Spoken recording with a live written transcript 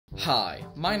Hi,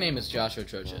 my name is Joshua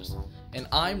Trochez, and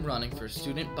I'm running for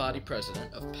Student Body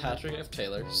President of Patrick F.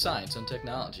 Taylor Science and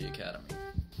Technology Academy.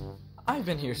 I've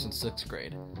been here since 6th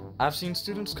grade. I've seen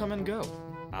students come and go.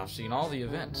 I've seen all the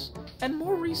events. And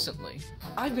more recently,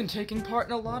 I've been taking part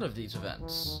in a lot of these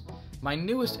events. My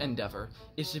newest endeavor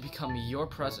is to become your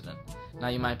president. Now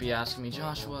you might be asking me,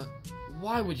 Joshua,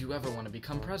 why would you ever want to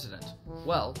become president?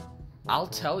 Well, I'll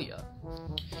tell you.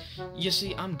 You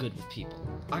see, I'm good with people.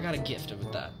 I got a gift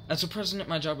with that. As a president,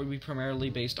 my job would be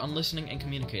primarily based on listening and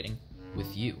communicating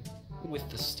with you, with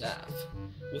the staff,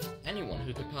 with anyone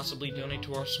who could possibly donate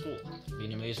to our school. Be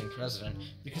an amazing president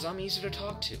because I'm easy to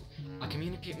talk to. I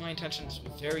communicate my intentions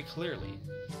very clearly,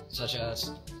 such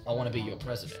as, I want to be your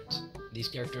president. These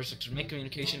characteristics would make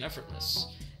communication effortless,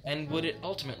 and would it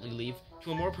ultimately lead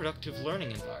to a more productive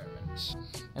learning environment.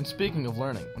 And speaking of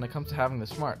learning, when it comes to having the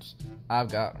smarts,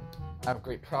 I've got them. I have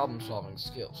great problem-solving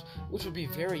skills, which would be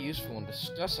very useful in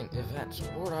discussing events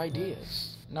or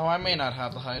ideas. Now, I may not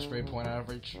have the highest grade point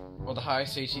average, or the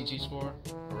highest ACT score,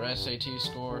 or SAT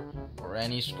score, or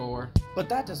any score, but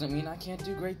that doesn't mean I can't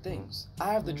do great things.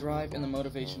 I have the drive and the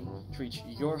motivation to reach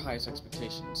your highest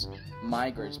expectations,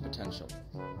 my greatest potential.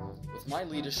 With my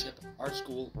leadership, our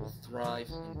school will thrive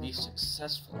and be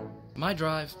successful. My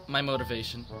drive, my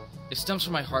motivation, it stems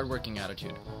from my hardworking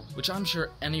attitude, which I'm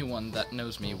sure anyone that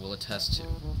knows me will attest to.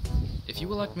 If you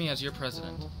elect me as your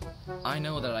president, I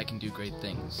know that I can do great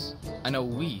things. I know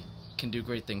we can do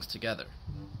great things together.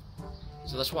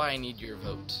 So that's why I need your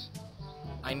vote.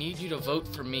 I need you to vote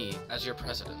for me as your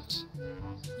president.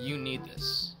 You need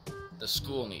this. The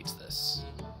school needs this.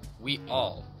 We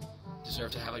all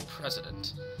deserve to have a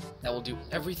president that will do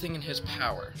everything in his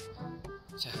power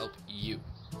to help you,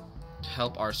 to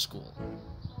help our school.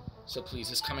 So please,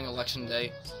 this coming election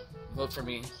day, vote for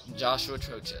me, Joshua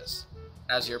Trochez,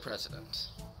 as your president.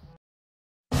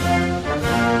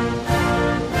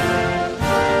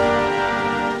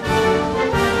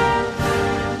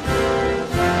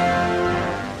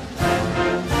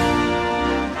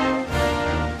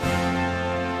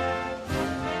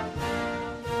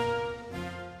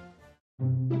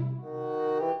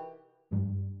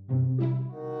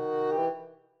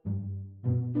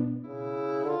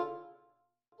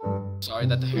 Sorry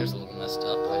that the hair's a little messed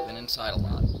up. I've been inside a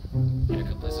lot.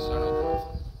 Haircut places aren't open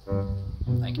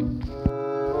often. Thank you.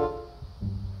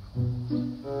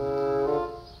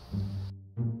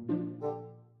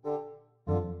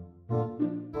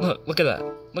 Look at that.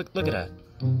 Look at that.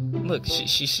 Look,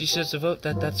 she says to vote.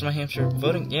 That's my hamster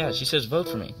voting. Yeah, she says vote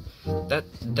for me. That's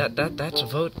a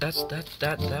vote.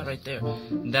 That right there.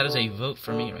 That is a vote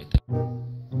for me right there.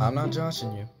 I'm not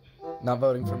joshing you. Not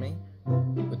voting for me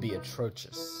would be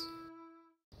atrocious.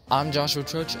 I'm Joshua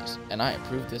Trochez, and I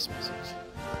approve this message.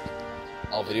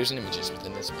 All videos and images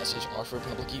within this message are for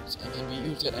public use and can be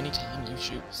used at any time you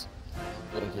choose.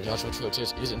 Voting for Joshua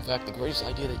Trochez is in fact the greatest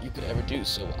idea that you could ever do,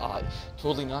 so I,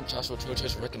 totally not Joshua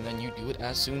Trochez, recommend you do it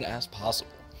as soon as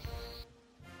possible.